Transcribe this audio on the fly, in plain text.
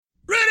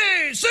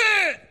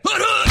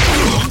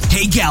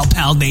Okay, Gal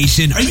Pal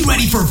Nation, are you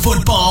ready for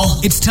football?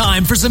 It's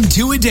time for some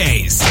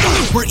two-a-days,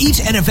 where each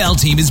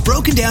NFL team is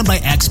broken down by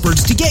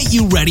experts to get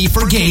you ready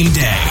for game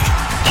day.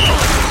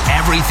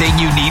 Everything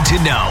you need to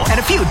know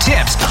and a few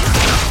tips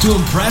to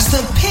impress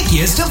the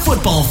pickiest of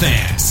football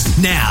fans.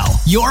 Now,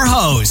 your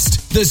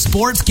host, the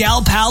sports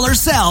gal pal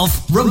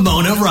herself,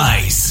 Ramona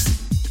Rice.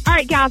 All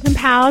right, gals and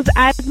pals,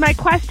 as my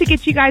quest to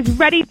get you guys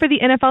ready for the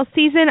NFL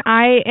season,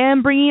 I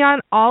am bringing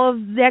on all of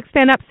the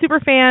Stand Up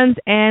Superfans,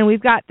 and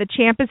we've got the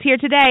champ is here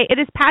today. It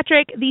is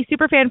Patrick, the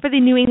Superfan for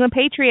the New England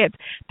Patriots.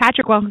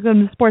 Patrick, welcome to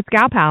the Sports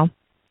Gal Pal.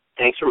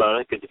 Thanks,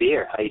 Ramona. Good to be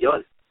here. How you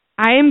doing?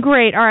 I am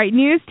great. All right,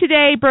 news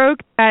today broke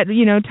that,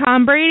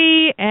 Tom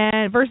Brady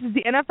versus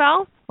the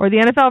NFL, or the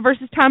NFL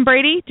versus Tom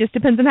Brady, just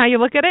depends on how you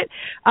look at it.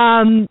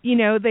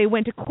 They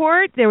went to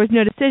court. There was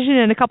no decision.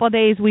 In a couple of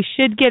days, we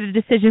should get a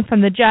decision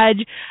from the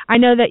judge. I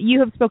know that you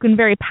have spoken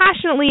very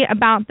passionately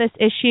about this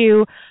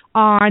issue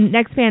on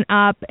Next Fan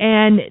Up,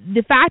 and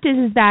the fact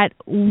is that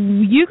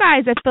you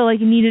guys, I feel like,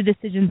 need a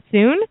decision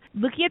soon.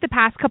 Looking at the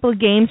past couple of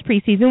games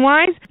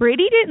preseason-wise,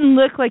 Brady didn't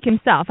look like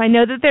himself. I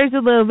know that there's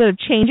a little bit of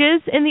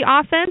changes in the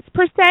offense,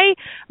 per se,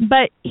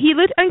 but he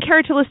looked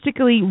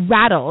uncharacteristically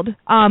rattled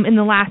in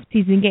the last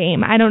season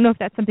game. I don't know if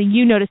that's something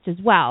you noticed as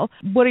well.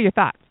 What are your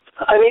thoughts?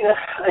 I mean,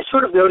 I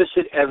sort of notice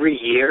it every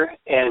year,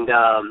 and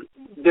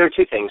there are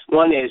two things.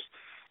 One is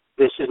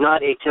this is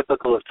not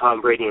atypical of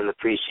Tom Brady in the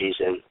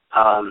preseason.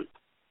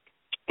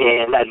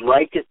 And I'd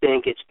like to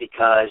think it's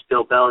because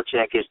Bill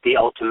Belichick is the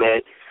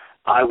ultimate,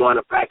 I want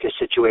to practice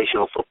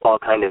situational football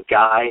kind of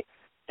guy.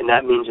 And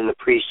that means in the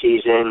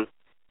preseason,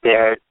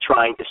 they're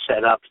trying to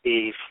set up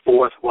the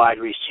fourth wide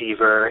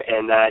receiver,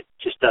 and that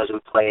just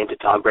doesn't play into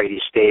Tom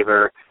Brady's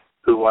favor,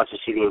 who wants to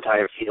see the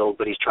entire field,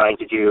 but he's trying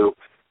to do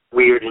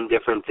weird and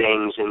different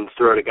things and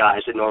throw to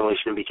guys that normally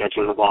shouldn't be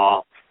catching the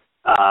ball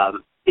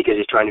because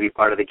he's trying to be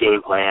part of the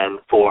game plan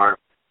for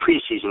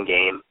preseason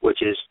game,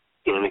 which is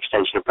an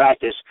extension of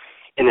practice.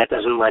 And that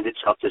doesn't lend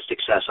itself to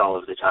success all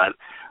of the time.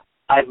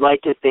 I'd like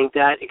to think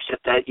that,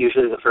 except that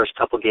usually the first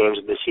couple games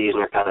of the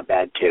season are kind of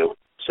bad too.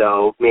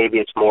 So maybe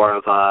it's more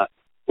of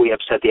we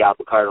upset the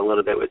apple cart a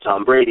little bit with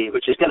Tom Brady,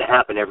 which is going to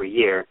happen every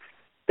year.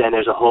 Then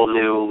there's a whole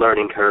new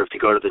learning curve to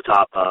go to the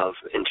top of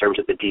in terms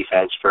of the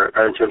defense, or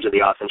in terms of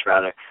the offense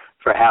rather,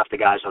 for half the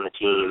guys on the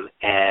team.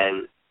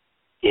 And,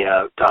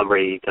 Tom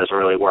Brady doesn't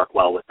really work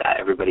well with that.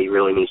 Everybody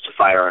really needs to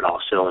fire on all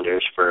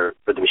cylinders for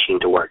the machine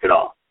to work at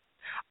all.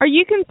 Are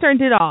you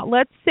concerned at all?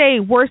 Let's say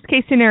worst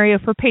case scenario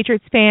for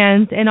Patriots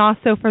fans and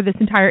also for this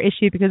entire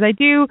issue, because I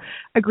do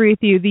agree with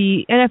you.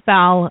 The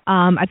NFL,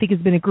 I think,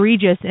 has been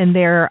egregious in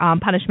their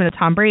punishment of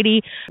Tom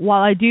Brady.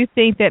 While I do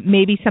think that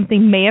maybe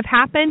something may have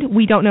happened,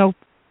 we don't know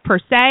per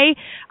se.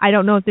 I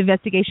don't know if the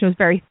investigation was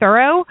very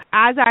thorough.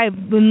 As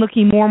I've been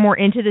looking more and more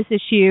into this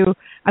issue,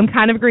 I'm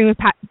kind of agreeing with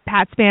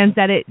Pat's fans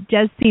that it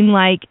does seem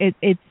like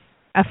it's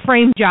a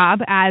frame job,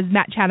 as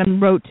Matt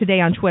Chatham wrote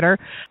today on Twitter.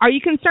 Are you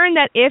concerned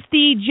that if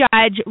the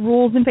judge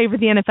rules in favor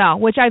of the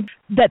NFL,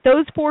 that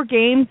those 4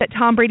 games that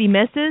Tom Brady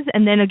misses,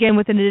 and then again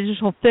with an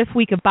additional 5th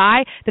week of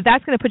bye,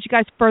 that's going to put you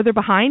guys further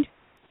behind?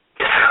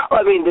 Well,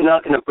 I mean, they're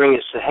not going to bring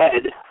us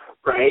ahead,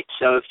 right?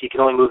 So if you can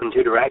only move in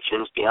 2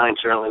 directions, behind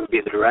certainly would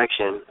be the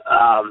direction.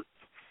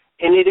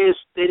 And it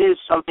is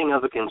something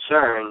of a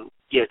concern,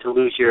 to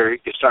lose your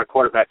star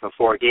quarterback for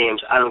 4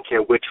 games. I don't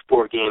care which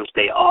 4 games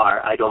they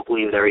are. I don't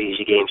believe there are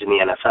easy games in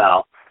the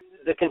NFL.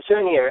 The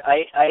concern here,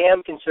 I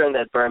am concerned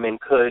that Berman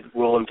could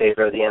rule in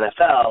favor of the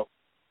NFL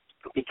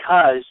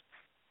because,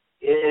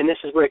 and this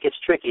is where it gets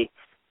tricky,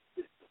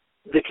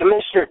 the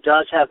commissioner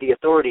does have the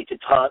authority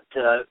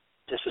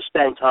to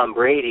suspend Tom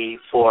Brady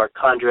for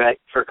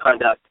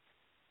conduct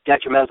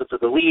detrimental to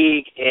the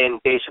league,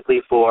 and basically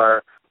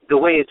for the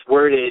way it's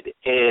worded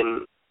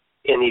in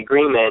the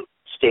agreement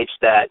states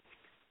that,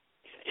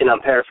 and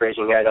I'm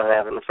paraphrasing here, I don't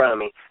have it in front of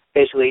me,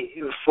 basically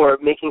for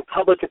making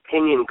public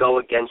opinion go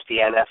against the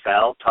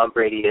NFL, Tom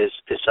Brady is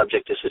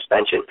subject to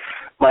suspension.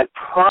 My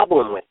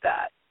problem with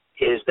that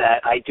is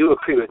that I do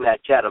agree with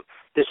Matt Chatham.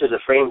 This is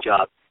a frame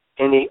job.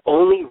 And the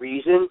only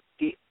reason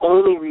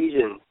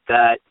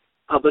that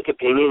public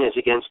opinion is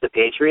against the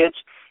Patriots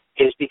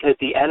is because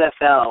the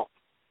NFL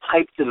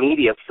hyped the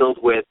media filled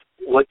with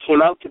what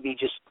came out to be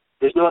just,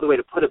 there's no other way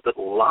to put it, but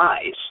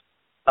lies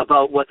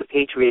about what the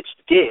Patriots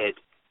did,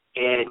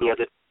 and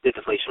the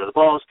deflation of the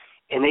balls,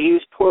 and they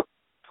used poor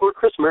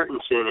Chris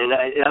Mertensen, and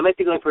I might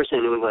be the only person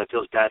in New England that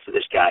feels bad for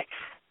this guy,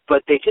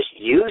 but they just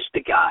used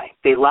the guy.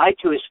 They lied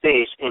to his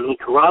face, and he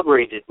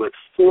corroborated with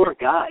 4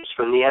 guys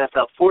from the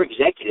NFL, 4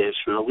 executives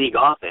from the league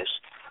office,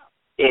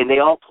 and they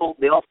all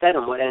fed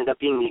him what ended up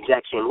being the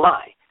exact same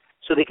lie.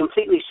 So they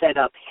completely set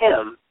up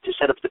him to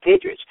set up the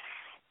Patriots.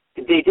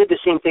 They did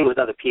the same thing with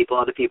other people.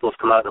 Other people have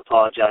come out and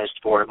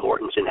apologized for it.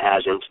 Mortensen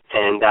hasn't,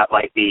 and that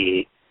might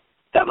be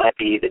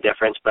the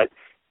difference. But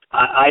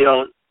I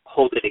don't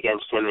hold it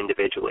against him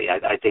individually.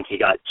 I think he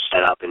got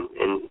set up,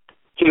 and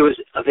he was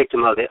a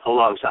victim of it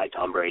alongside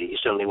Tom Brady. He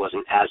certainly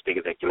wasn't as big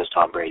a victim as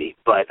Tom Brady.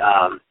 But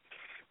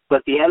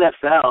the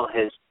NFL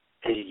has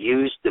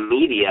used the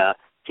media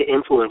to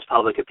influence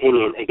public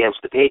opinion against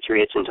the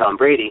Patriots and Tom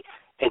Brady,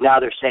 and now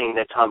they're saying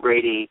that Tom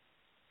Brady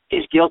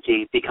is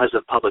guilty because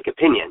of public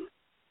opinion.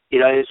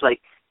 It's like,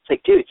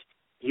 dudes,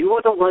 you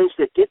are the ones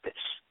that did this.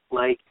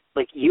 Like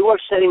you are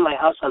setting my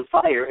house on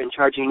fire and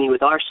charging me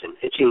with arson.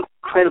 It's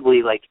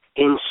incredibly,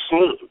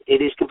 insane.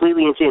 It is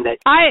completely insane. That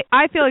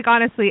I feel like,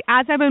 honestly,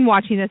 as I've been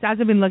watching this, as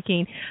I've been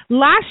looking,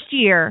 last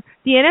year,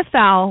 the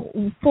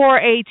NFL, for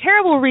a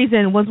terrible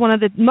reason, was one of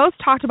the most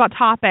talked about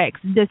topics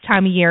this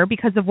time of year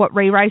because of what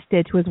Ray Rice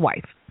did to his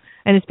wife,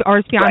 and his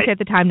fiance at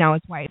the time, now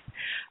his wife.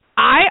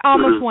 I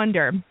almost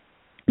wonder,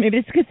 maybe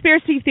it's a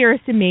conspiracy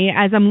theorist in me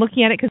as I'm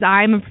looking at it because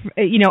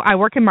I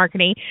work in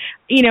marketing.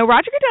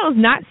 Roger Goodell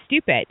is not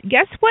stupid.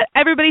 Guess what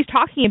everybody's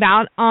talking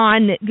about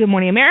on Good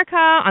Morning America,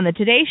 on the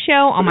Today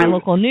Show, on my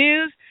local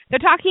news? They're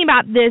talking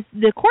about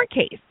the court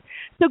case.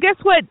 So guess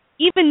what?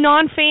 Even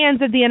non-fans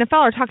of the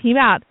NFL are talking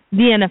about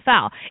the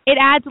NFL. It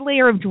adds a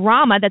layer of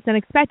drama that's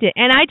unexpected.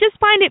 And I just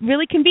find it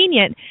really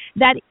convenient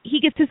that he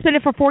gets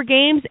suspended for 4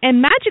 games,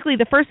 and magically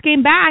the first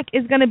game back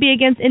is going to be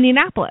against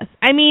Indianapolis.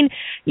 I mean,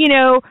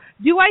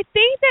 do I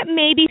think that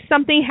maybe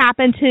something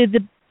happened to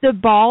the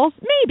balls?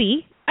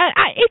 Maybe.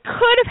 It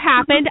could have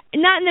happened,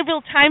 not in the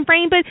real time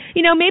frame, but,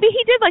 maybe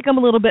he did like him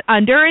a little bit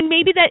under, and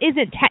maybe that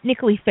isn't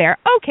technically fair.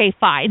 Okay,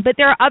 fine. But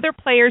there are other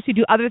players who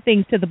do other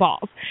things to the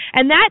balls.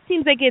 And that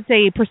seems like it's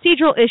a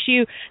procedural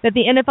issue that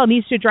the NFL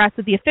needs to address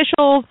with the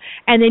officials,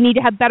 and they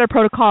need to have better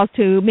protocols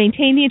to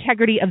maintain the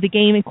integrity of the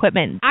game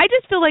equipment. I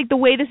just feel like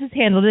the way this is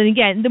handled, and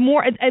again,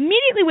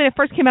 immediately when it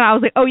first came out, I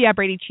was like, oh yeah,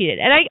 Brady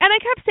cheated. And I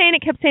kept saying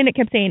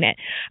it.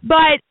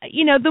 But,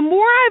 the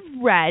more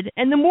I've read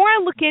and the more I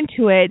look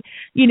into it,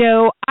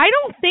 I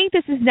don't think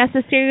this is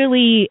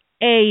necessarily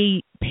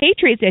a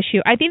Patriots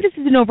issue. I think this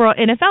is an overall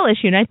NFL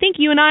issue. And I think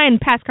you and I in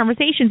past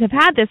conversations have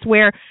had this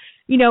where,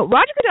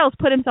 Roger Goodell's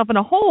put himself in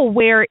a hole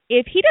where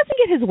if he doesn't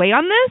get his way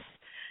on this,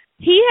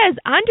 he has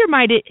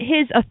undermined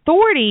his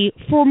authority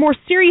for more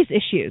serious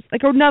issues,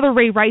 like another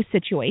Ray Rice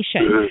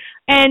situation.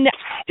 And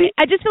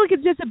I just feel like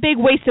it's just a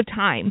big waste of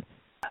time.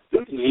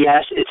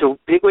 Yes, it's a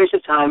big waste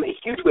of time, a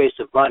huge waste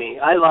of money.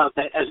 I love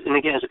that, as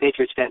a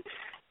Patriots fan,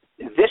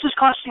 this is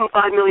costing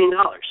 $5 million.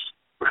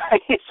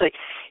 Right?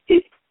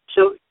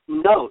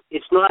 No,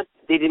 it's not.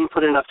 They didn't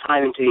put enough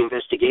time into the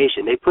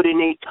investigation. They put in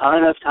a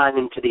ton of time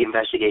into the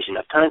investigation,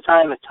 a ton of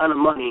time, a ton of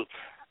money,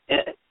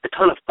 a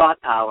ton of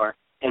thought power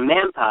and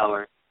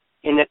manpower.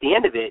 And at the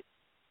end of it,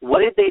 what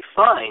did they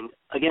find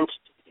against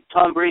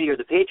Tom Brady or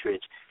the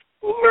Patriots?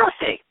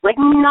 Nothing.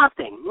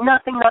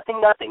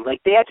 Nothing.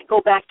 Like, they had to go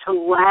back to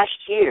last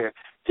year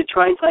to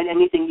try and find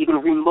anything even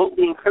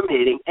remotely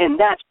incriminating, and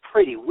that's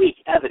pretty weak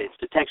evidence.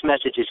 The text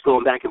messages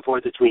going back and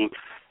forth between,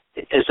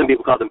 as some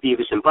people call them,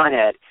 Beavis and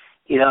Butthead,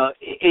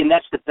 and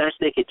that's the best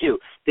they could do.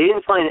 They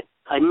didn't find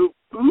a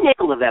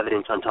nickel of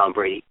evidence on Tom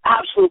Brady,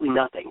 absolutely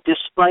nothing,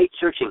 despite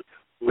searching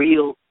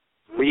real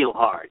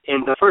hard.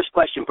 And the first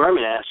question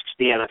Berman asks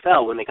the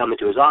NFL when they come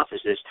into his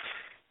office is,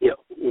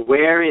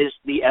 where is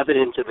the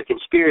evidence of a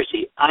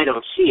conspiracy? I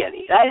don't see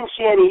any. I didn't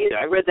see any either.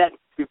 I read that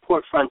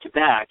report front to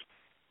back,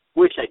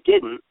 which I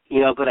didn't,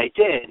 but I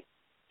did,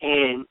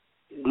 and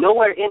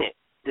nowhere in it,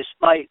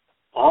 despite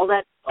all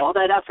that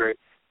effort,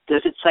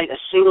 does it cite a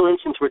single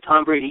instance where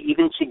Tom Brady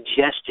even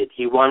suggested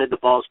he wanted the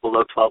balls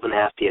below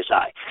 12.5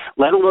 PSI,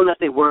 let alone that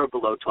they were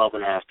below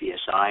 12.5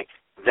 PSI.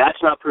 That's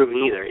not proven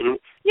either.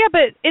 Yeah,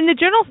 but in the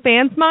general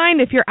fan's mind,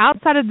 if you're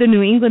outside of the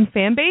New England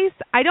fan base,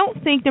 I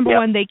don't think, number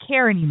one, they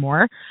care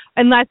anymore,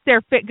 unless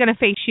they're going to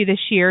face you this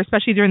year,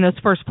 especially during those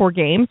first 4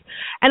 games.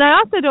 And I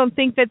also don't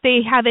think that they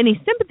have any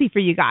sympathy for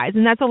you guys,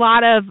 and that's a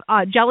lot of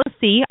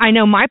jealousy. I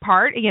know my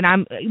part. Again,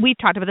 we've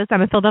talked about this.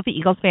 I'm a Philadelphia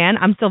Eagles fan.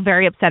 I'm still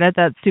very upset at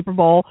the Super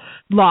Bowl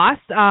loss,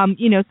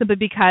 simply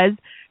because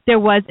there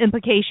was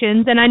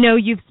implications, and I know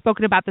you've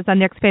spoken about this on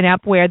Next Fan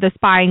Up, where the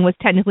spying was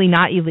technically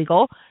not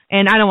illegal,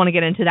 and I don't want to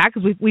get into that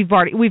because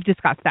we've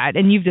discussed that,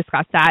 and you've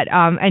discussed that,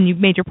 and you've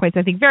made your points,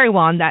 I think, very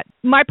well on that.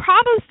 My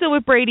problem still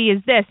with Brady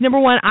is this: number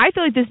one, I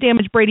feel like this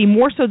damaged Brady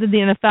more so than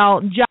the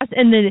NFL, just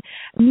in the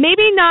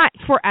maybe not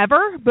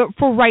forever, but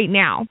for right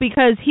now,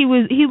 because he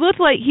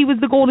looked like he was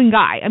the golden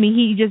guy. I mean,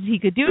 he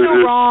could do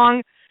no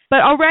wrong.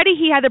 But already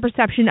he had the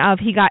perception of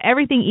he got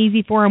everything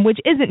easy for him, which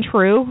isn't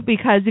true,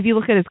 because if you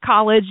look at his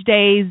college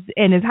days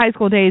and his high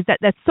school days,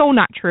 that's so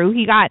not true.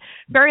 He got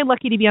very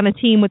lucky to be on a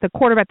team with a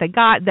quarterback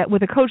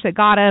with a coach that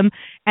got him,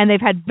 and they've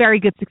had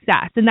very good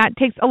success. And that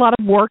takes a lot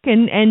of work,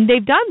 and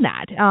they've done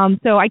that.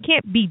 So I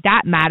can't be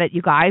that mad at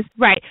you guys.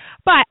 Right.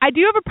 But I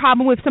do have a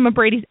problem with some of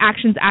Brady's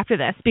actions after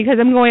this, because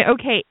I'm going,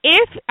 okay,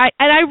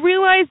 I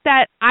realize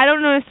that I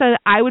don't know necessarily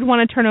that I would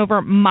want to turn over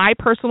my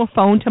personal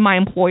phone to my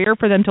employer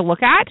for them to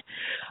look at.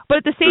 But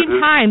at the same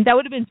time, that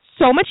would have been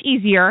so much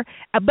easier.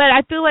 But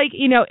I feel like,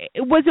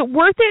 was it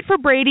worth it for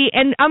Brady?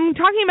 And I'm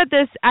talking about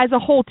this as a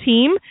whole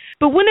team,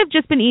 but wouldn't it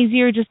have just been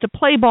easier just to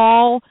play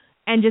ball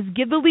and just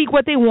give the league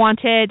what they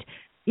wanted,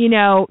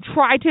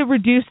 try to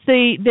reduce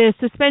the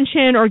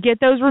suspension or get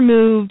those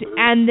removed,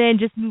 and then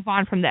just move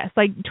on from this?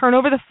 Like, turn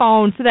over the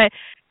phone so that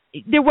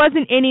there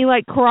wasn't any,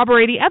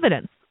 corroborating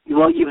evidence.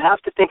 Well, you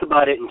have to think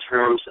about it in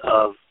terms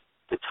of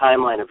the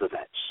timeline of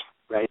events,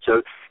 right?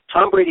 So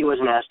Tom Brady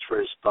wasn't asked for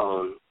his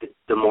phone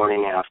the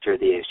morning after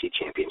the AFC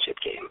Championship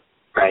game,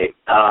 right?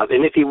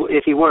 And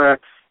if he were,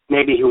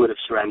 maybe he would have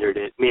surrendered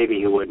it. Maybe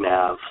he wouldn't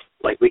have.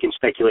 Like, we can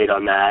speculate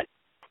on that.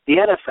 The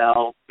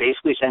NFL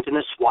basically sent in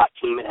a SWAT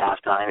team at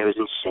halftime. It was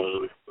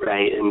insane,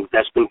 right? And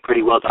that's been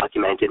pretty well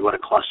documented what a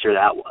cluster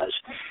that was.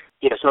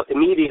 So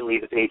immediately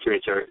the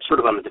Patriots are sort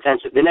of on the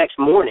defensive. The next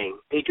morning,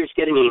 Patriots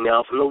get an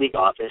email from the league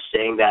office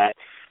saying that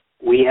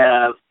we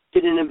have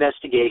did an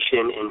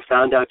investigation and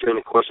found out during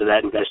the course of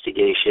that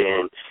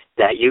investigation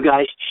that you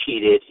guys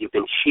cheated. You've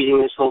been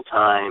cheating this whole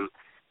time.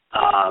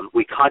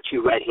 We caught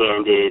you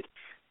red-handed.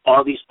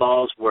 All these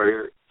balls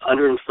were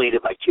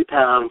underinflated by 2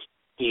 pounds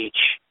each.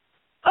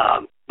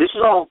 This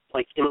is all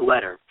like in a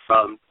letter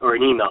or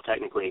an email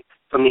technically,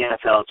 from the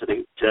NFL to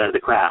the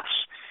Crafts.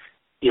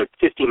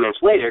 15 minutes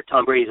later,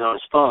 Tom Brady's on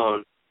his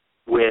phone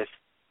with,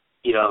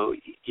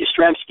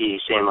 Yastrzemski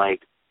saying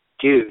like,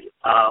 dude,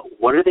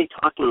 what are they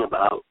talking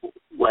about?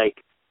 Like,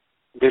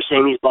 they're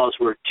saying these balls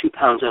were 2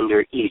 pounds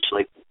under each.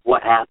 Like,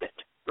 what happened,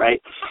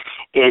 right?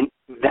 And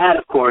that,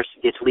 of course,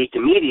 gets leaked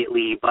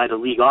immediately by the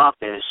league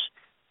office,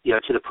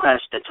 to the press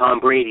that Tom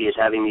Brady is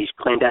having these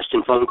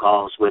clandestine phone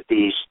calls with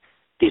these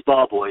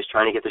ball boys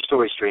trying to get their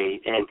story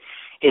straight.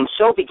 And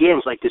so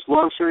begins, like, this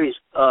long series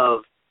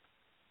of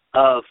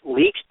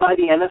leaks by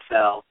the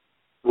NFL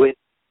with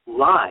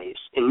lies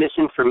and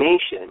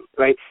misinformation,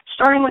 right?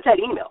 Starting with that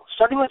email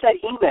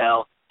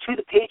to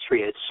the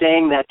Patriots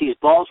saying that these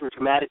balls were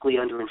dramatically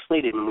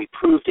underinflated and we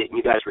proved it and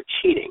you guys were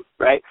cheating,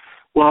 right?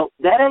 Well,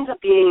 that ends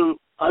up being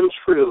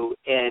untrue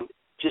and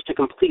just a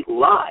complete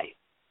lie,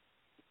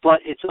 but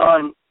it's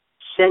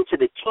sent to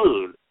the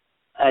team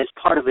as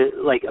part of a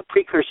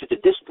precursor to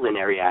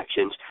disciplinary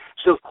actions.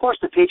 So, of course,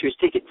 the Patriots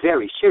take it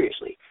very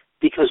seriously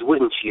because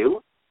wouldn't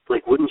you?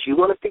 Like, wouldn't you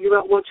want to figure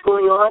out what's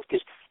going on?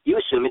 Because you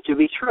assume it to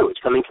be true. It's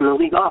coming from the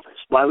league office.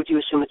 Why would you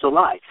assume it's a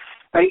lie,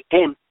 right?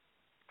 And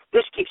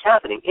this keeps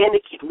happening, and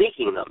they keep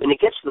leaking them. And it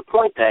gets to the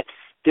point that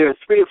there are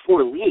 3 or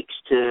 4 leaks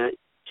to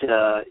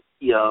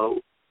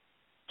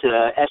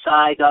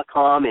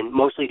SI.com and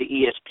mostly to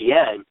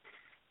ESPN,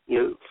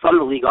 from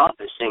the league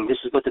office saying this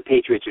is what the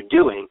Patriots are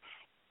doing.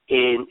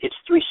 And it's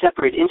 3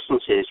 separate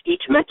instances,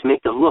 each meant to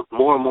make them look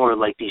more and more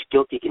like these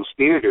guilty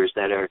conspirators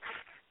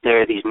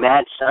they're these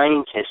mad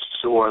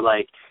scientists or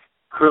like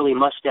curly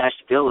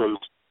mustached villains,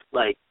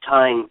 like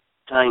tying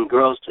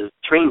girls to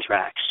train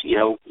tracks,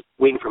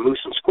 waiting for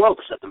moose and squirrel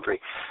to set them free.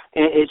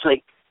 And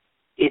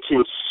it's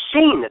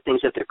insane the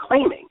things that they're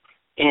claiming.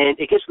 And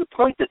it gets to the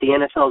point that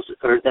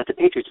that the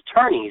Patriots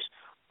attorneys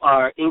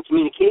are in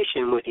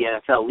communication with the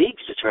NFL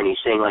league's attorneys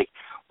saying, like,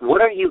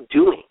 what are you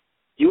doing?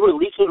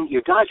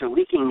 Your guys are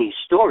leaking these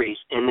stories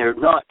and they're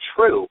not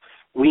true.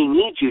 We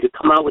need you to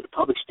come out with a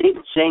public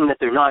statement saying that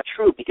they're not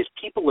true because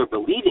people are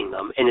believing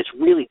them and it's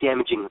really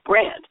damaging the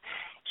brand.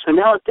 So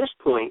now at this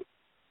point,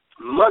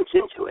 months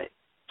into it,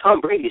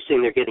 Tom Brady is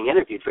saying they're getting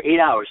interviewed for 8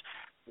 hours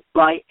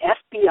by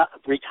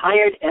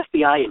retired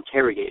FBI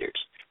interrogators.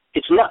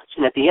 It's nuts.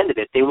 And at the end of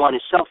it, they want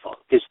his cell phone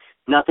because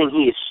nothing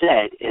he has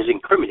said has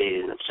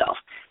incriminated himself.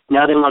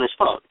 Now they want his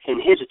phone.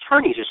 And his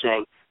attorneys are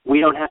saying,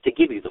 we don't have to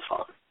give you the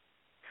phone.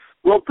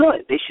 Well,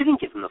 good. They shouldn't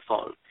give him the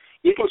phone.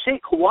 You can say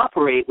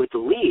cooperate with the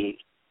league.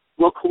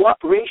 Well,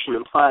 cooperation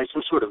implies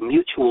some sort of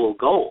mutual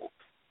goal.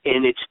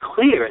 And it's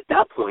clear at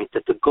that point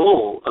that the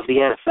goal of the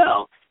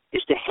NFL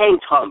is to hang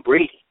Tom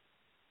Brady.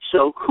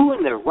 So who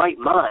in their right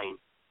mind,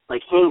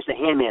 hangs the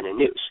handman a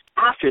noose?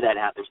 After that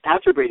happens,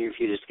 after Brady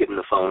refuses to give him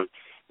the phone,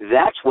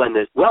 that's when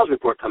the Wells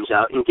report comes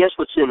out. And guess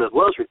what's in the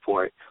Wells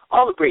report?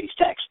 All of Brady's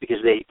texts, because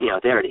they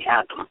already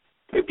had them,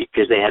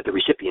 because they had the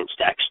recipient's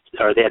text,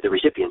 or they had the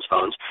recipient's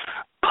phones.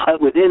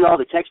 But within all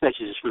the text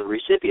messages from the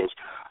recipients,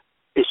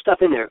 there's stuff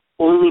in there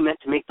only meant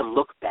to make them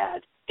look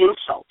bad.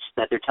 Insults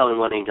that they're telling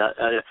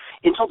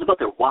insults about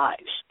their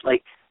wives,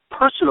 like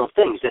personal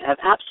things that have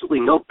absolutely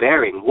no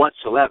bearing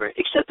whatsoever,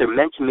 except they're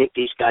meant to make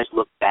these guys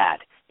look bad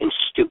and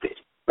stupid,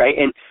 right?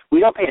 And we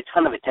don't pay a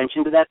ton of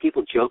attention to that.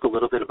 People joke a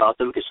little bit about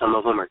them because some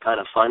of them are kind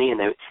of funny and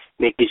they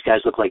make these guys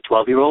look like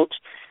 12-year-olds,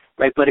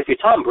 right? But if you're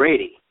Tom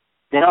Brady,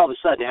 then all of a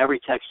sudden every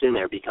text in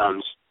there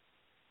becomes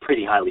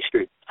pretty highly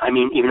screwed. I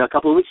mean, even a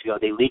couple of weeks ago,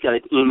 they leaked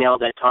an email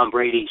that Tom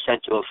Brady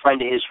sent to a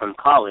friend of his from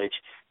college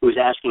who was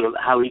asking him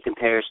how he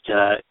compares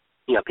to,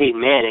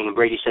 Peyton Manning, and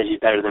Brady says he's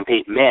better than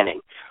Peyton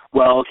Manning.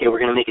 Well, okay, we're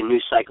going to make a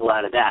news cycle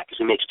out of that because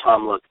it makes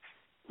Tom look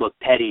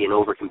petty and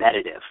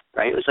over-competitive,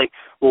 right? It was like,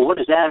 well, what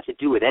does that have to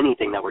do with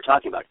anything that we're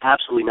talking about?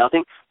 Absolutely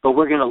nothing, but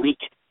we're going to leak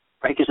it,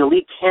 right? Because the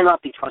league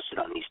cannot be trusted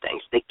on these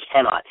things. They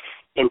cannot.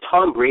 And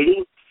Tom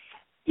Brady,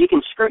 you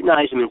can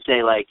scrutinize him and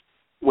say, like,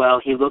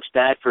 well, he looks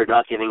bad for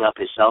not giving up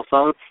his cell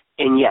phone.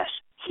 And yes,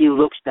 he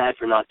looks bad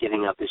for not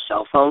giving up his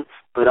cell phone,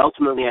 but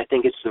ultimately I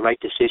think it's the right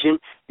decision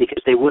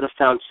because they would have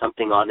found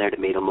something on there that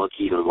made him look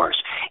even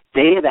worse.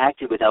 They have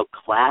acted without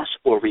class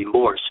or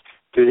remorse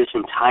through this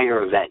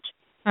entire event.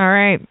 All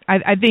right.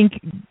 I think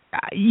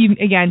You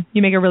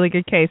make a really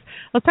good case.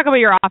 Let's talk about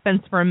your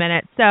offense for a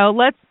minute. So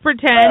let's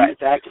pretend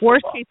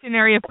worst case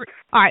scenario.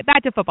 All right,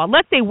 back to football.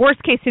 Let's say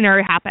worst case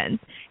scenario happens,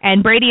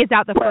 and Brady is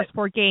out the first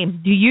 4 games.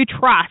 Do you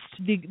trust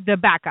the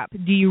backup?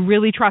 Do you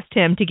really trust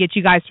him to get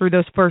you guys through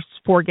those first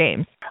 4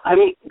 games? I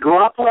mean,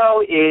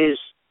 Garoppolo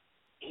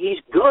he's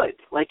good.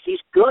 He's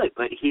good,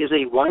 but he is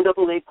a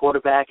 1AA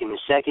quarterback in his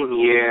second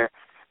year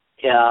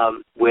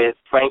with,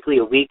 frankly,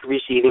 a weak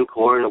receiving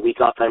core and a weak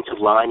offensive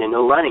line and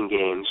no running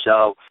game.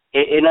 So,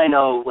 and I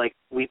know,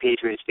 we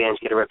Patriots fans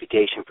get a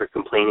reputation for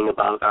complaining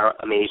about our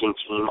amazing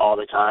team all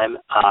the time.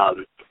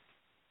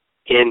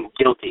 And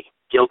guilty.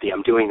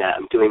 I'm doing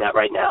that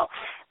right now.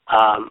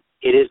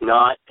 It is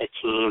not a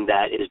team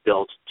that is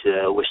built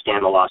to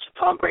withstand the loss of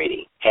Tom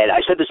Brady. And I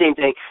said the same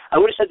thing. I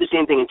would have said the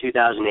same thing in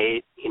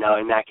 2008,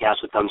 and Matt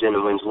Castle comes in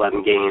and wins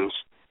 11 games.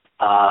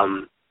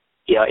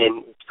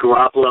 And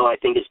Garoppolo, I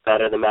think, is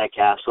better than Matt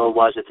Castle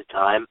was at the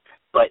time.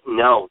 But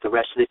no, the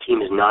rest of the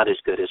team is not as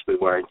good as we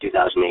were in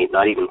 2008,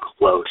 not even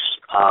close.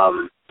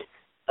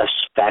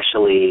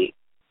 Especially,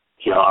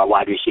 our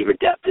wide receiver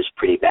depth is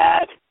pretty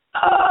bad.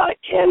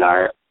 And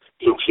our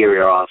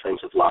interior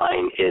offensive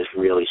line is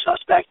really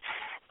suspect.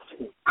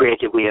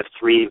 Granted, we have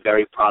 3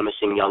 very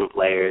promising young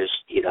players,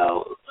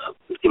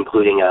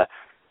 including a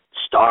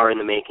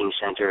star-in-the-making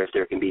center, if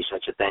there can be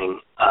such a thing,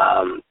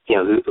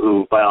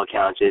 who by all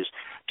accounts is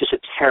just a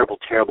terrible,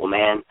 terrible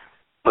man,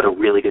 but a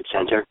really good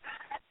center.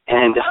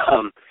 And,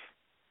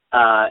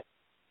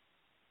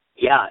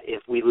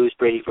 if we lose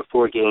Brady for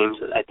 4 games,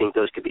 I think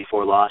those could be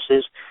 4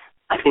 losses.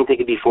 I think they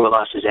could be 4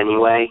 losses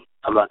anyway.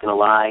 I'm not going to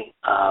lie.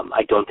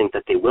 I don't think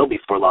that they will be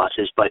 4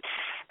 losses, but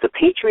the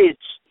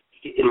Patriots,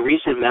 in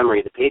recent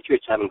memory, the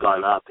Patriots haven't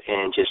gone up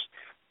and just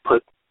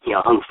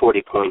hung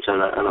 40 points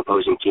on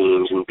opposing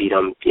teams and beat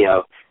them,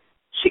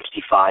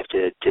 65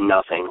 to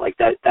nothing.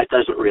 That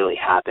doesn't really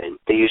happen.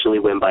 They usually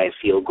win by a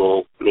field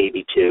goal,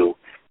 maybe 2,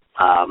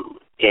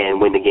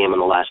 and win the game on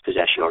the last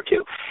possession or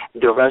 2.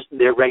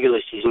 Their regular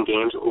season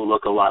games will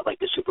look a lot like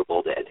the Super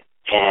Bowl did.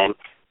 And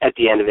at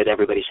the end of it,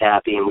 everybody's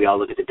happy and we all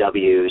look at the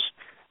W's.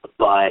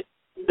 But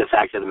the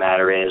fact of the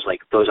matter is,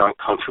 those aren't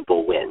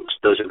comfortable wins.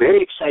 Those are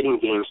very exciting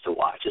games to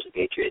watch as a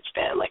Patriots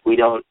fan. We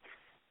don't,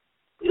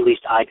 at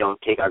least I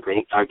don't take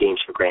our games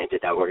for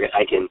granted that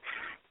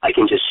I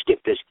can just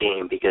skip this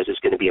game because it's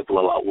going to be a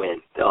blowout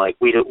win.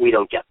 We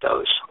don't get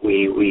those.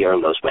 We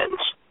earn those wins.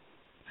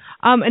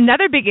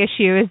 Another big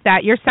issue is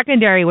that your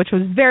secondary, which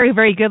was very,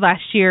 very good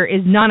last year,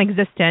 is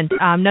non-existent.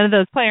 None of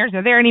those players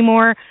are there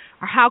anymore.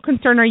 How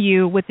concerned are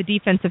you with the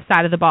defensive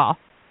side of the ball?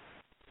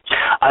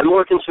 I'm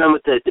more concerned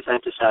with the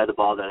defensive side of the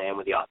ball than I am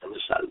with the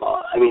offensive side of the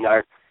ball. I mean,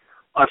 our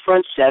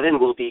front 7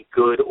 will be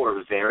good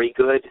or very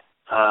good,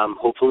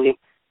 hopefully,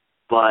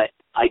 but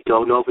I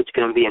don't know if it's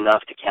going to be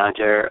enough to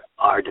counter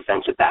our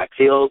defensive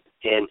backfield.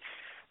 And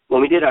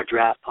when we did our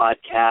draft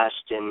podcast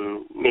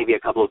and maybe a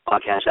couple of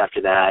podcasts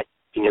after that,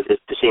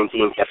 the same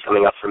theme kept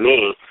coming up for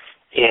me,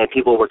 and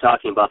people were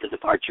talking about the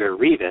departure of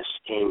Revis.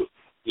 And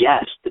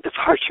yes, the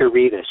departure of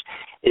Revis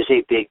is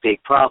a big,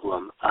 big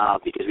problem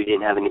because we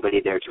didn't have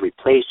anybody there to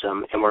replace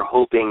him, and we're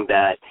hoping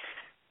that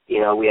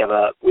we have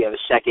a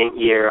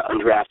second-year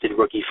undrafted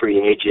rookie free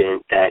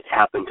agent that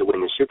happened to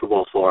win the Super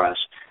Bowl for us,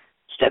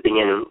 stepping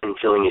in and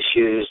filling his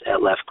shoes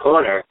at left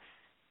corner.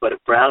 But if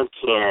Brown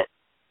can't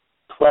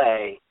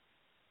play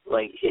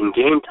in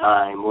game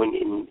time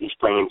when he's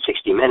playing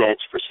 60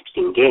 minutes for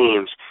 16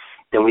 games,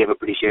 then we have a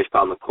pretty serious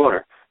problem at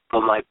corner.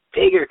 But my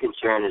bigger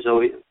concern is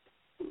always,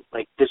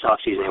 this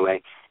offseason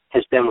anyway,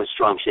 has been with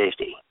strong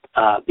safety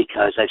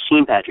because I've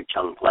seen Patrick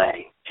Chung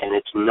play, and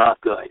it's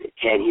not good.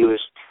 And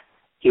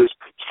he was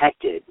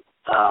protected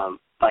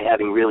by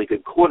having really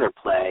good corner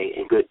play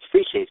and good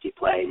free safety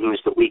play, and he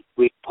was the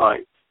weak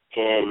part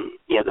in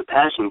the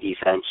passing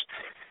defense.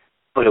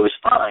 But it was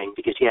fine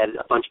because he had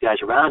a bunch of guys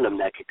around him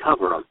that could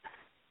cover him.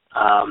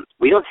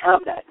 We don't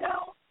have that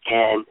now.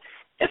 And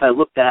if I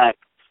look back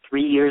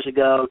 3 years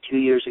ago, 2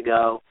 years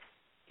ago,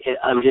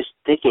 I'm just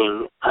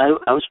thinking I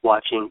was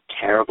watching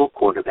terrible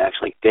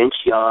quarterbacks like Vince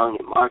Young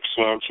and Mark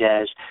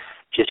Sanchez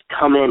just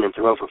come in and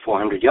throw for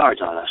 400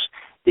 yards on us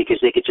because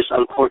they could just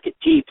uncork it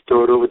deep,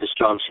 throw it over the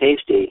strong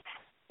safety,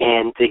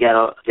 and they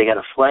got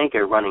a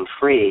flanker running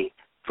free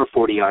for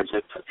 40 yards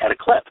at a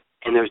clip,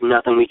 and there's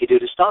nothing we could do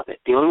to stop it.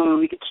 The only way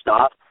we could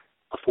stop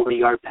a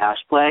 40-yard pass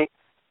play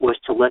was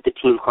to let the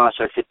team cross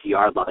our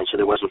 50-yard line so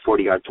there wasn't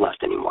 40 yards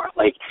left anymore.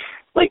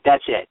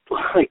 That's it.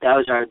 That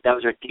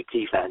was our deep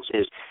defense,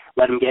 is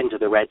let them get into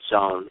the red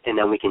zone, and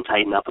then we can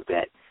tighten up a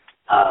bit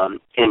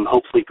and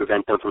hopefully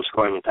prevent them from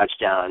scoring a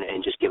touchdown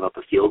and just give up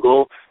a field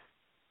goal.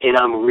 And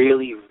I'm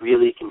really,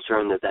 really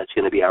concerned that that's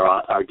going to be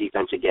our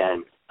defense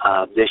again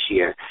this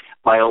year.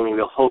 My only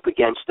real hope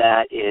against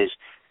that is,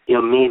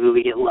 maybe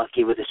we get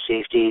lucky with a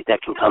safety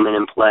that can come in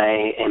and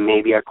play, and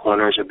maybe our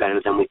corners are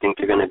better than we think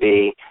they're going to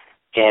be,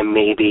 and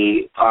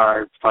maybe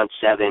our front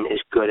 7 is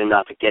good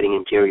enough at getting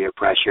interior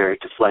pressure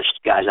to flush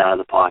guys out of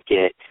the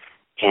pocket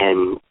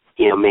and,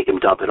 make them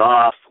dump it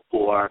off,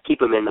 or keep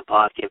them in the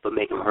pocket but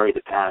make them hurry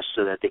the pass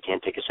so that they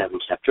can't take a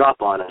 7-step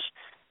drop on us.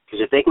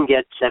 Because if they can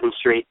get 7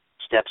 straight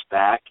steps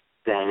back,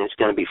 then it's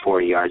going to be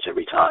 40 yards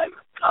every time.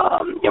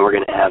 And we're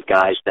going to have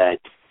guys that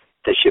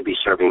should be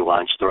serving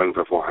lunch throwing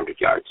for 400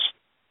 yards.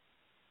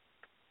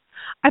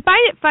 I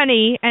find it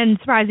funny and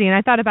surprising, and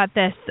I thought about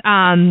this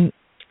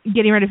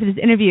getting ready for this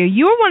interview.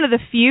 You are one of the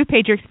few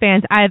Patriots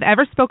fans I have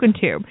ever spoken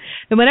to.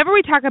 And whenever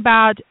we talk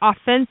about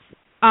offense,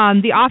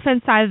 the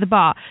offense side of the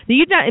ball, that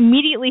you don't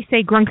immediately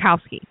say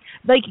Gronkowski.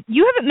 Like,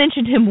 you haven't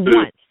mentioned him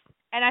once.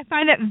 And I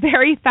find that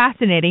very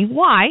fascinating.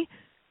 Why?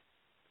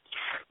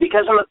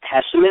 Because I'm a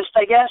pessimist,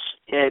 I guess,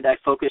 and I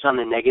focus on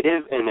the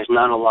negative, and there's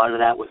not a lot of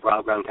that with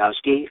Rob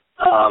Gronkowski.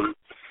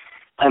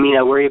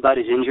 I worry about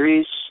his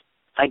injuries,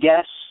 I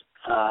guess,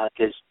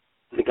 because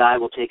the guy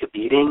will take a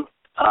beating.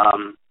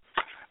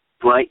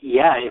 But,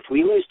 yeah, if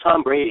we lose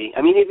Tom Brady,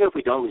 even if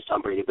we don't lose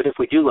Tom Brady, but if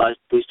we do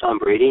lose Tom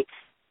Brady,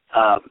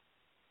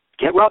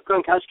 get Rob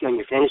Gronkowski on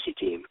your fantasy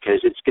team,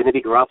 because it's going to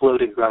be Garoppolo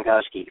to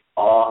Gronkowski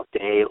all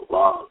day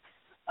long.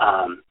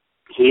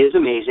 He is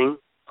amazing.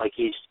 Like,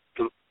 he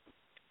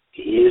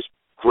is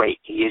great.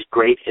 He is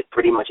great at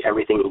pretty much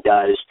everything he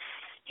does.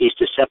 He's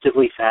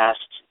deceptively fast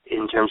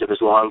in terms of his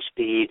long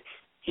speed.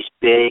 He's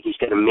big. He's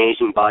got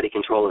amazing body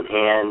control and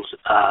hands.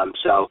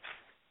 So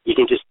you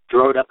can just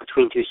throw it up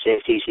between two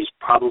safeties. He's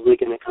probably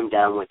going to come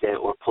down with it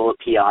or pull a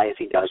PI if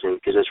he doesn't,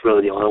 because that's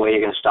really the only way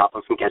you're going to stop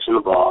him from catching the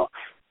ball.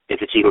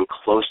 If it's even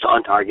close to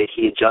on target,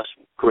 he adjusts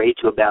great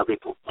to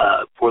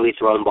a poorly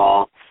thrown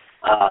ball.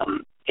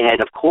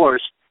 And, of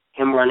course,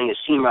 him running a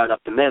seam route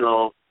up the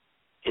middle,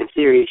 in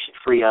theory, should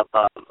free up,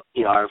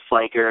 our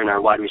flanker and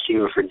our wide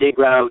receiver for dig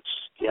routes,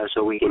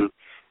 so we can,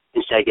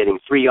 instead of getting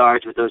 3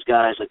 yards with those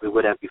guys like we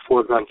would have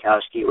before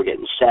Gronkowski, we're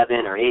getting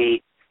 7 or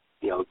 8,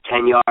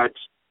 10 yards,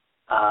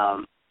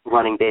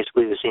 running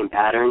basically the same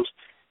patterns.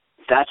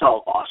 That's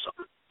all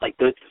awesome. Like,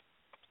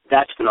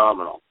 that's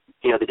phenomenal.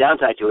 The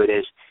downside to it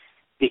is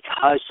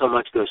because so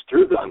much goes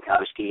through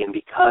Gronkowski and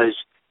because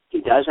he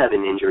does have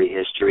an injury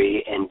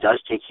history and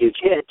does take huge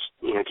hits,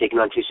 taking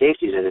on two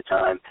safeties at a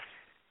time,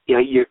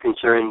 you're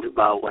concerned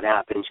about what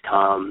happens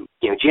come,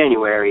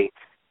 January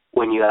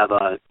when you have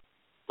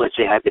let's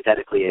say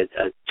hypothetically, a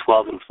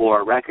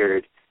 12-4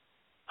 record.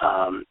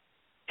 And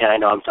I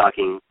know I'm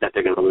talking that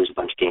they're going to lose a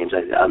bunch of games.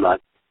 I'm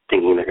not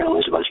thinking they're going to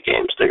lose a bunch of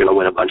games. They're going to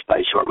win a bunch by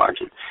a short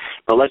margin.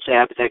 But let's say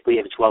hypothetically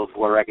you have a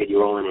 12-4 record, you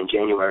roll in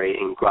January,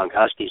 and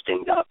Gronkowski's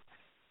dinged up.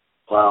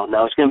 Well,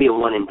 now it's going to be a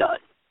one and done.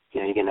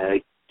 You're going to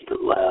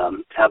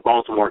have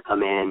Baltimore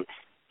come in,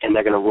 and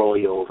they're going to roll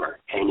you over.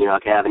 And you're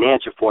not going to have an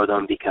answer for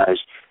them because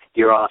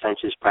your offense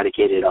is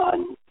predicated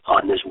on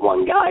this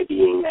one guy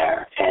being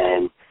there,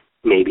 and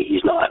maybe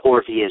he's not. Or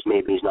if he is,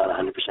 maybe he's not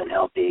 100%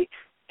 healthy,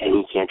 and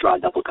he can't draw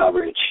double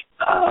coverage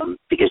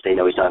because they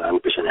know he's not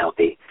 100%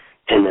 healthy,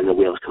 and then the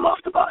wheels come off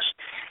the bus.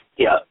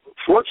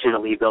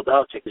 Fortunately, Bill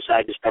Belichick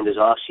decided to spend his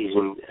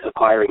offseason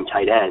acquiring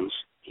tight ends.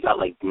 He got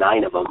like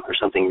 9 of them or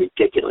something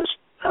ridiculous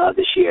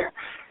this year.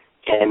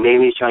 And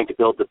maybe he's trying to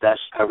build the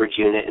best coverage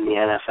unit in the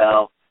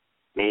NFL.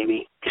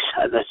 Maybe.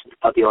 Because that's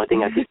about the only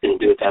thing I think he can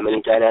do with that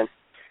many tight ends.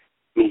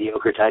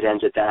 Mediocre tight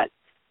ends at that.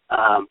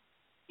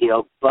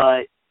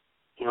 But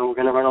we're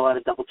going to run a lot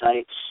of double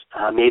tights.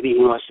 Maybe he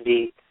wants to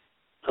be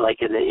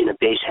like in a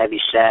base-heavy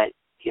set.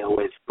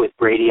 With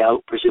Brady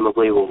out,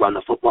 presumably we'll run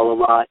the football a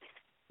lot.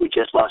 We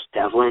just lost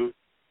Devlin,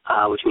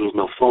 which means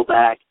no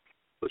fullback,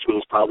 which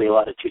means probably a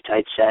lot of two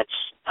tight sets.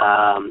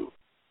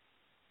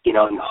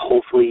 And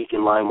hopefully you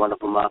can line one of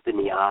them up in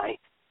the eye,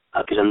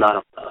 because I'm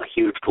not a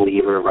huge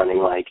believer of running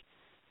like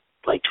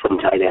twin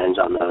tight ends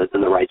on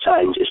the right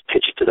side and just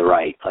pitch it to the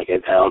right. Like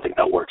I don't think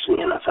that works in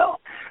the NFL.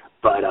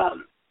 But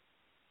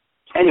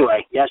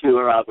anyway, you asked me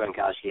about Rob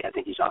Gronkowski. I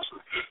think he's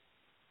awesome.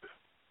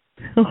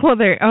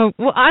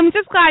 Well, I'm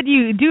just glad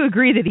you do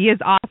agree that he is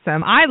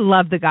awesome. I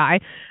love the guy.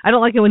 I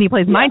don't like it when he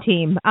plays my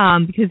team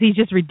because he's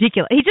just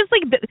ridiculous. He's just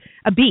like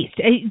a beast.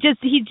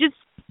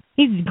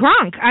 He's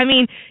Gronk.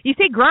 You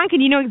say Gronk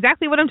and you know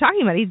exactly what I'm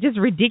talking about. He's just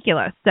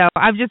ridiculous. So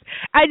I'm just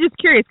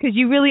curious because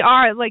you really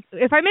are like,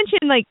 if I mention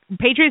like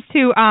Patriots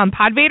to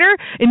Pod Vader,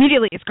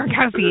 immediately it's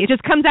Gronkowski. It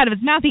just comes out of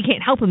his mouth. He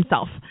can't help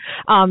himself.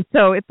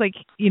 So it's like,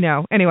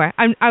 anyway,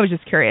 I was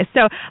just curious.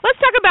 So let's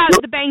talk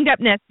about the banged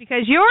upness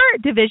because your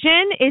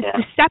division is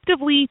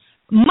deceptively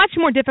much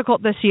more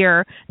difficult this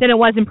year than it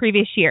was in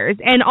previous years.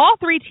 And all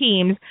three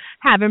teams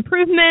have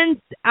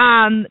improvements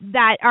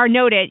that are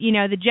noted.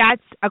 The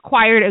Jets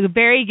acquired a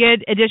very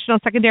good additional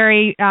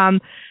secondary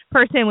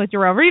person with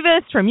Darrelle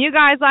Revis from you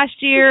guys last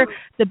year.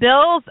 The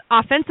Bills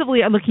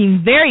offensively are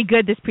looking very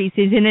good this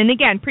preseason. And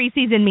again,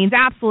 preseason means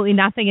absolutely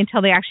nothing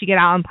until they actually get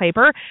out on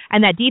paper.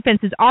 And that defense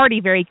is already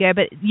very good.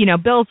 But,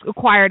 Bills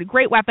acquired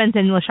great weapons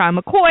in LaShawn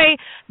McCoy.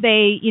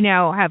 They,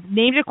 have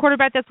named a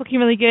quarterback that's looking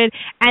really good.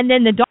 And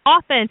then the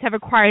Dolphins have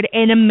acquired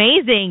an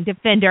amazing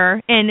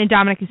defender in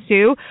Dominic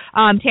Sue.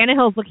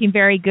 Tannehill's looking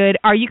very good.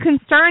 Are you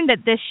concerned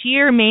that this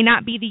year may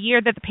not be the year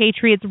that the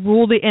Patriots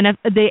rule the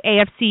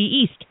AFC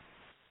East?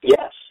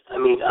 Yes.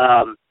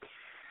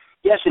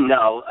 Yes and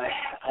no.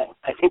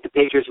 I think the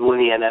Patriots will win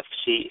the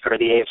NFC or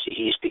the AFC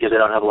East because I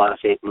don't have a lot of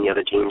faith in the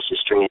other teams to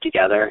string it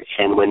together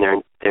and win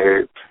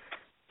their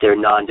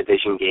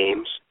non-division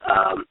games.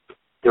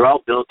 they're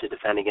all built to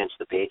defend against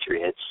the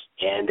Patriots,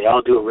 and they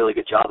all do a really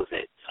good job of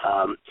it.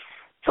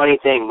 Funny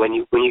thing, when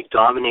you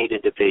dominate a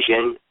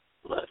division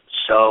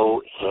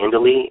so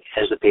handily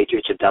as the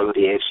Patriots have done with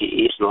the AFC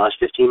East in the last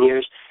 15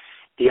 years,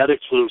 the other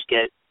teams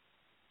get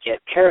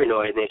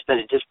paranoid, and they spend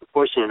a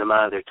disproportionate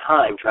amount of their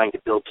time trying to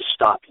build to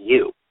stop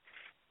you.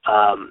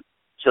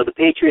 So the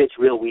Patriots'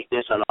 real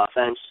weakness on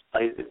offense,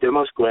 their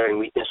most glaring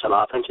weakness on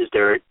offense is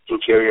their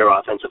interior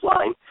offensive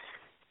line.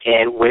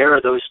 And where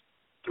are those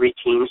three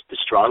teams the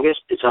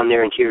strongest? It's on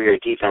their interior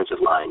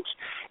defensive lines.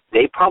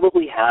 They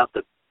probably have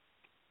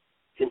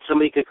and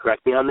somebody could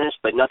correct me on this,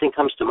 but nothing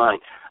comes to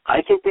mind.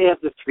 I think they have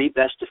the three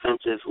best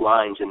defensive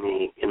lines in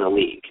the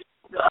league.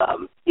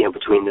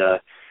 Between the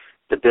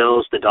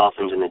Bills, the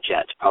Dolphins, and the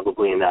Jets,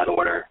 probably in that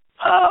order.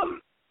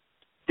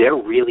 They're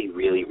really,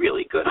 really,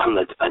 really good on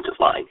the defensive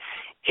line,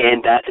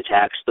 and that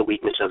attacks the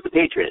weakness of the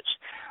Patriots.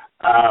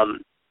 There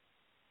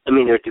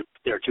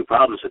are two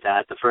problems with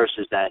that. The first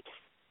is that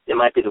it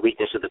might be the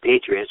weakness of the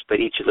Patriots,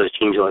 but each of those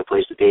teams only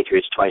plays the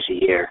Patriots twice a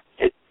year.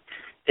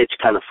 It's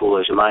kind of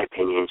foolish, in my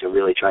opinion, to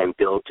really try and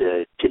build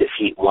to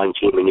defeat one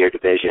team in your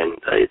division.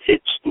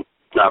 It's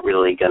not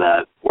really going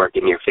to work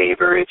in your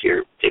favor if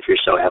you're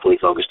so heavily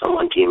focused on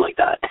one team like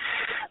that.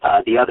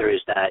 The other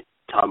is that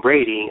Tom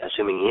Brady,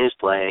 assuming he is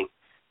playing,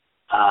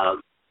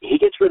 he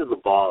gets rid of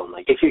the ball.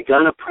 Like, if you're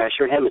going to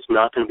pressure him, it's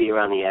not going to be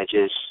around the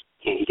edges.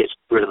 He gets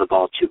rid of the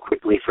ball too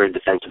quickly for a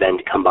defensive end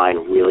to come by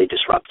and really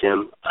disrupt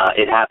him.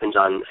 It happens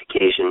on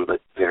occasion, but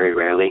very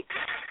rarely.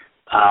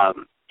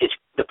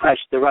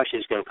 The rush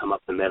is going to come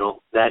up the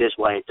middle. That is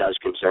why it does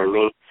concern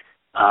me.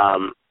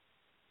 I'm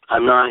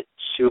not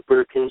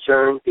super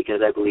concerned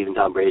because I believe in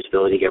Tom Brady's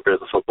ability to get rid of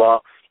the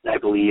football, and I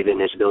believe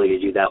in his ability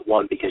to do that,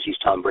 one, because he's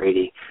Tom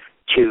Brady,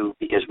 two,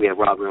 because we have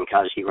Rob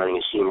Gronkowski running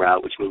a seam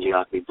route, which means you're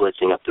not going to be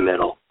blitzing up the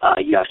middle.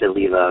 You have to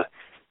leave a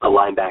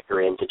linebacker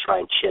in to try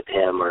and chip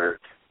him or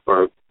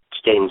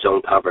stay in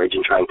zone coverage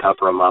and try and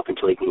cover him up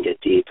until he can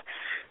get deep.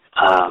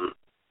 And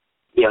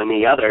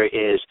the other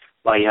is,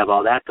 while you have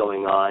all that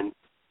going on,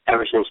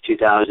 ever since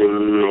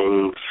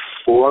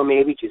 2004,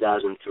 maybe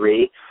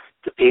 2003,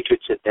 the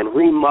Patriots have been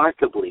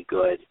remarkably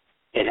good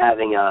at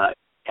having a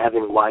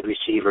wide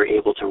receiver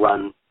able to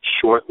run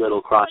short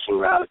little crossing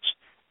routes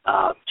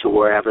to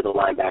wherever the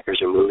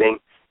linebackers are moving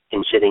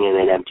and sitting in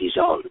an empty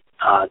zone.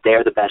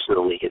 They're the best in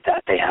the league at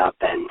that. They have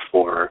been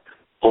for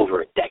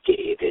over a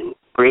decade. And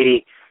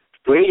Brady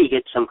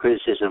gets some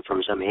criticism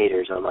from some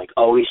haters on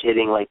always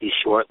hitting these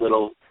short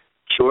little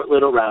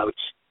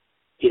routes.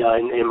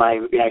 And my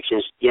reaction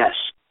is yes.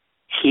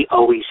 He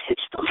always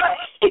hits them,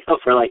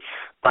 for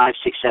 5,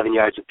 6, 7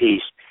 yards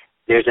apiece.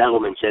 There's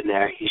Edelman sitting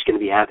there. He's going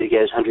to be happy to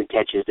get his 100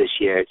 catches this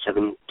year at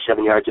 7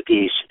 yards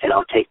apiece, and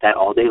I'll take that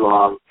all day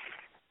long.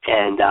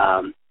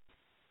 And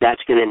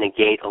that's going to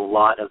negate a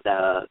lot of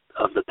the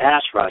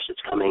pass rush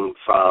that's coming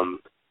from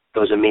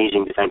those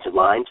amazing defensive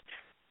lines.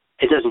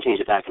 It doesn't change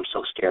the fact I'm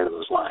so scared of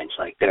those lines.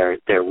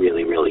 They're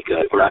really, really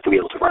good. We're not going to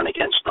be able to run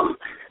against them.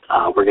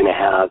 We're going to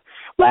have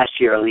last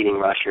year our leading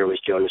rusher was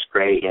Jonas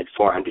Gray. He had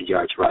 400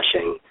 yards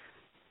rushing.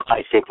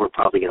 I think we're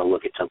probably going to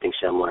look at something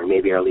similar.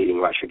 Maybe our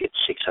leading rusher gets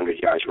 600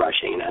 yards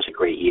rushing and has a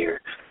great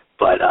year.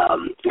 But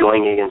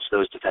going against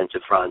those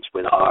defensive fronts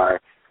with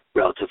our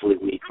relatively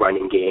weak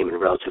running game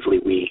and relatively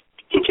weak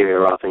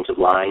interior offensive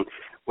line,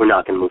 we're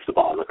not going to move the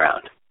ball on the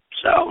ground.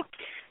 So,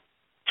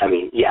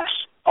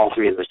 yes, all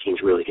three of those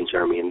teams really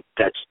concern me, and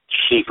that's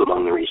chief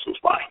among the reasons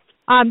why.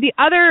 The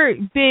other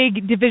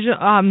big division,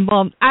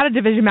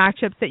 out-of-division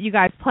matchups that you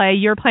guys play,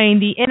 you're playing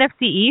the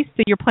NFC East,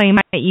 so you're playing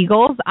my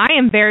Eagles. I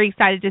am very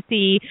excited to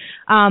see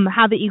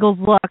how the Eagles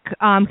look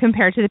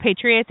compared to the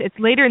Patriots. It's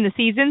later in the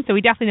season, so we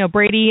definitely know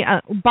Brady,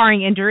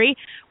 barring injury,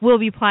 will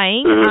be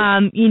playing.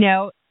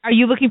 Mm-hmm. Are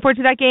you looking forward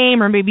to that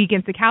game, or maybe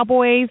against the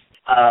Cowboys?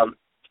 I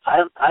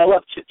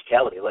love Chip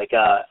Kelly.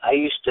 I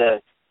used to,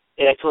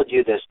 and I told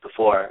you this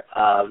before,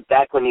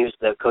 back when he was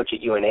the coach at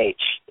UNH,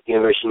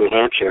 University of New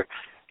Hampshire,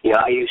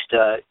 I used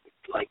to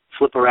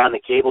flip around the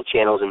cable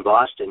channels in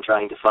Boston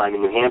trying to find the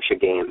New Hampshire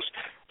games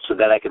so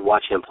that I could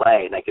watch him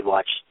play, and I could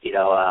watch,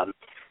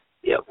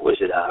 was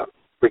it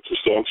Ricky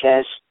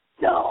Sanchez?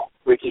 No,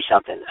 Ricky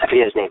something. I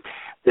forget his name.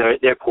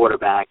 Their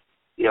quarterback,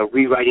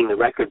 rewriting the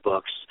record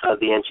books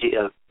of the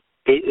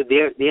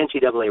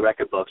NCAA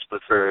record books,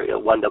 but for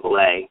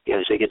 1AA,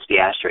 so it gets the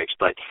asterisks,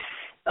 but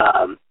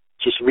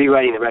just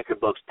rewriting the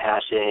record books,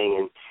 passing,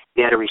 and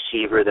they had a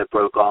receiver that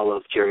broke all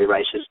of Jerry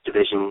Rice's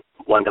Division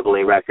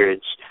 1AA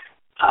records.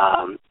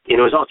 It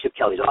was all Chip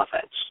Kelly's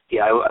offense.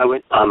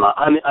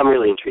 I'm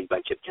really intrigued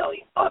by Chip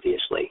Kelly,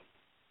 obviously.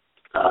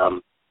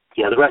 The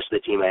rest of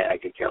the team I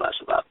could care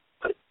less about.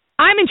 But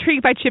I'm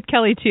intrigued by Chip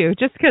Kelly, too,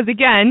 just because,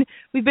 again,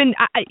 we've been,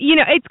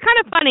 it's kind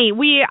of funny.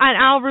 And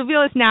I'll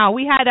reveal this now.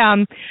 We had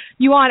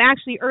you on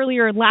actually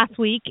earlier last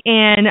week,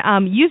 and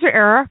user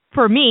error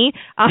for me.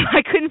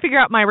 I couldn't figure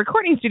out my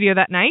recording studio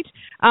that night,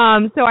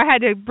 so I had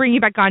to bring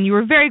you back on. You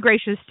were very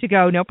gracious to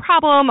go, no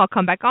problem, I'll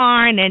come back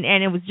on,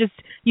 and it was just,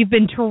 you've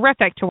been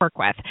terrific to work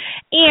with.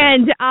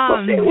 And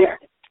same here.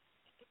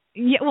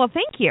 Yeah, well,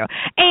 thank you.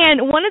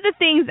 And one of the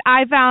things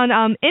I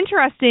found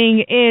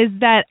interesting is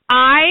that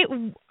I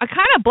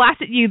kind of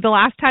blasted you the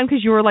last time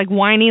because you were like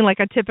whining like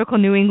a typical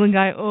New England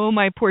guy. Oh,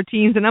 my poor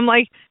teams. And I'm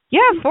like, yeah,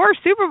 4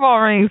 Super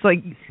Bowl rings.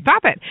 Like,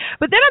 stop it.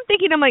 But then I'm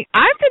thinking,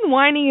 I've been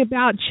whining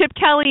about Chip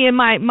Kelly and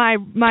my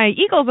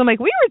Eagles. I'm like,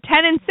 we were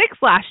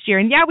 10-6 last year,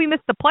 and yeah, we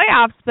missed the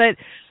playoffs, but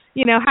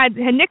had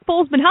Nick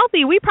Foles been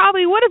healthy, we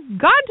probably would have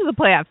gone to the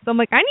playoffs. So I'm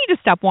like, I need to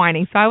stop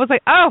whining. So I was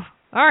like, oh,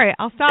 all right,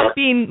 I'll stop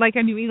being like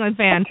a New England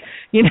fan,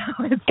 and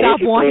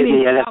stop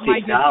whining about my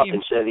the NFC South team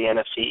instead of the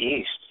NFC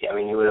East. I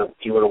mean, you would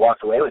have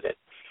walked away with it.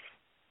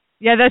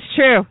 Yeah, that's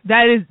true.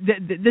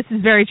 This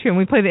is very true. And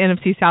we play the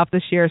NFC South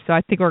this year, so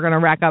I think we're going to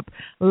rack up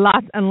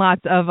lots and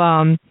lots of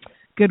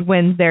good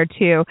wins there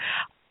too.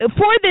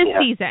 For this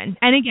season,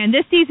 and again,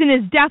 this season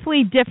is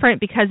definitely different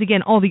because,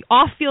 again, all the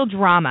off-field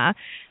drama.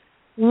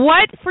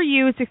 What for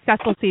you is a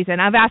successful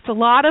season? I've asked a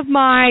lot of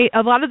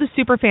the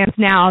super fans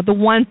now, the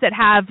ones that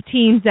have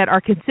teams that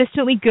are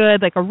consistently good,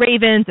 like a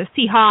Ravens, a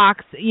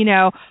Seahawks,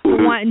 the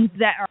ones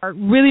that are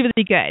really,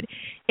 really good.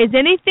 Is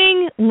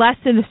anything less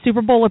than a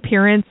Super Bowl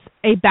appearance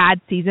a bad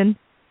season?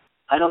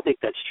 I don't think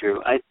that's true.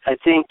 I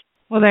think...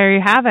 Well, there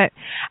you have it.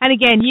 And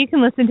again, you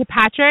can listen to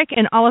Patrick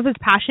and all of his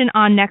passion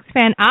on Next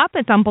Fan Up.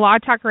 It's on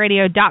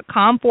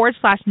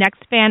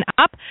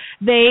blogtalkradio.com/NextFanUp.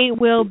 They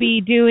will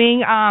be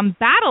doing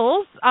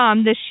battles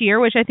this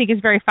year, which I think is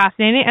very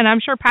fascinating. And I'm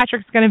sure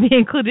Patrick's going to be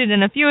included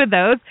in a few of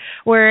those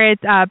where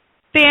it's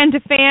fan to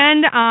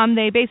fan.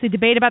 They basically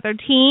debate about their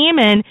team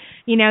and,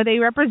 they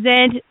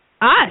represent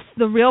us,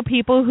 the real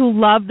people who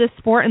love this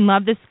sport and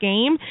love this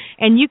game.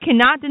 And you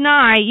cannot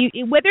deny,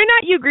 whether or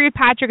not you agree with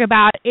Patrick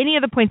about any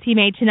of the points he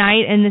made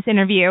tonight in this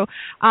interview,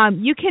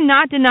 you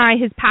cannot deny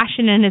his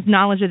passion and his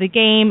knowledge of the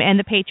game and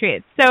the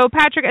Patriots. So,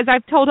 Patrick, as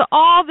I've told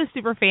all the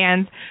super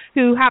fans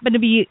who happen to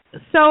be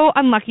so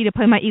unlucky to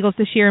play my Eagles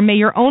this year, may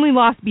your only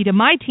loss be to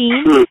my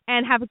team,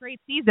 and have a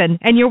great season.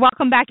 And you're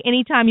welcome back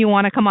anytime you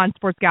want to come on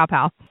Sports Gal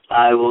Pal.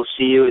 I will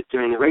see you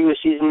during the regular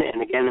season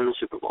and again in the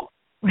Super Bowl.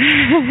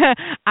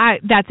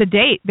 That's a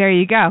date. There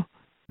you go.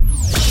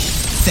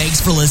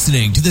 Thanks for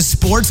listening to the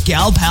Sports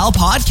Gal Pal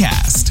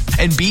podcast.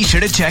 And be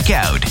sure to check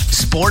out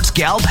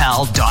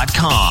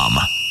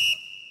sportsgalpal.com.